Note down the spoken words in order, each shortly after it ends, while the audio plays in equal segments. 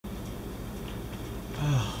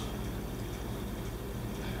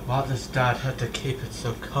Why does Dad have to keep it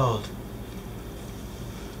so cold?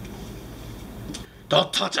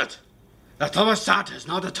 Don't touch it! The thermostat is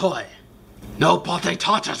not a toy. Nobody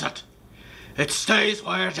touches it. It stays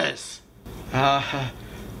where it is.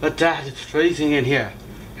 But Dad, it's freezing in here.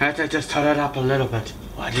 Can't I just turn it up a little bit?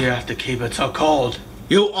 Why do you have to keep it so cold?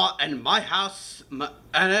 You are in my house,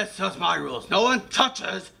 and it's just my rules. No one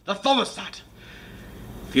touches the thermostat.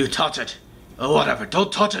 If you touch it, or whatever,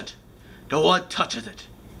 don't touch it. No one touches it.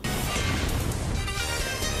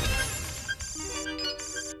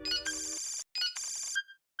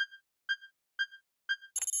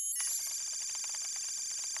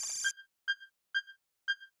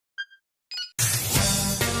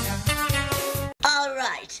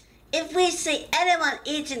 Alright, if we see anyone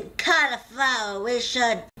eating cauliflower, we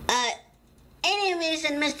should, any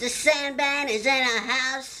reason Mr. Sandman is in our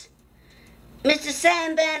house? Mr.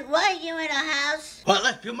 Sandman, why are you in our house? Well,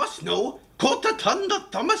 if you must know, got to turn the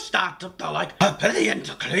thermostat up to like 1,000,000,000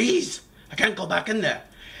 degrees. I can't go back in there.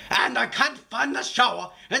 And I can't find the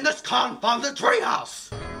shower in this confounded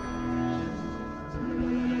treehouse.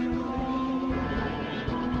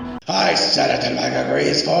 I set it to my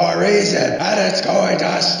degrees for a reason, and it's going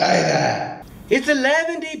to stay there. It's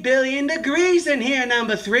 11 billion degrees in here,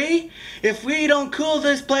 number 3. If we don't cool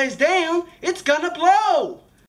this place down, it's gonna blow.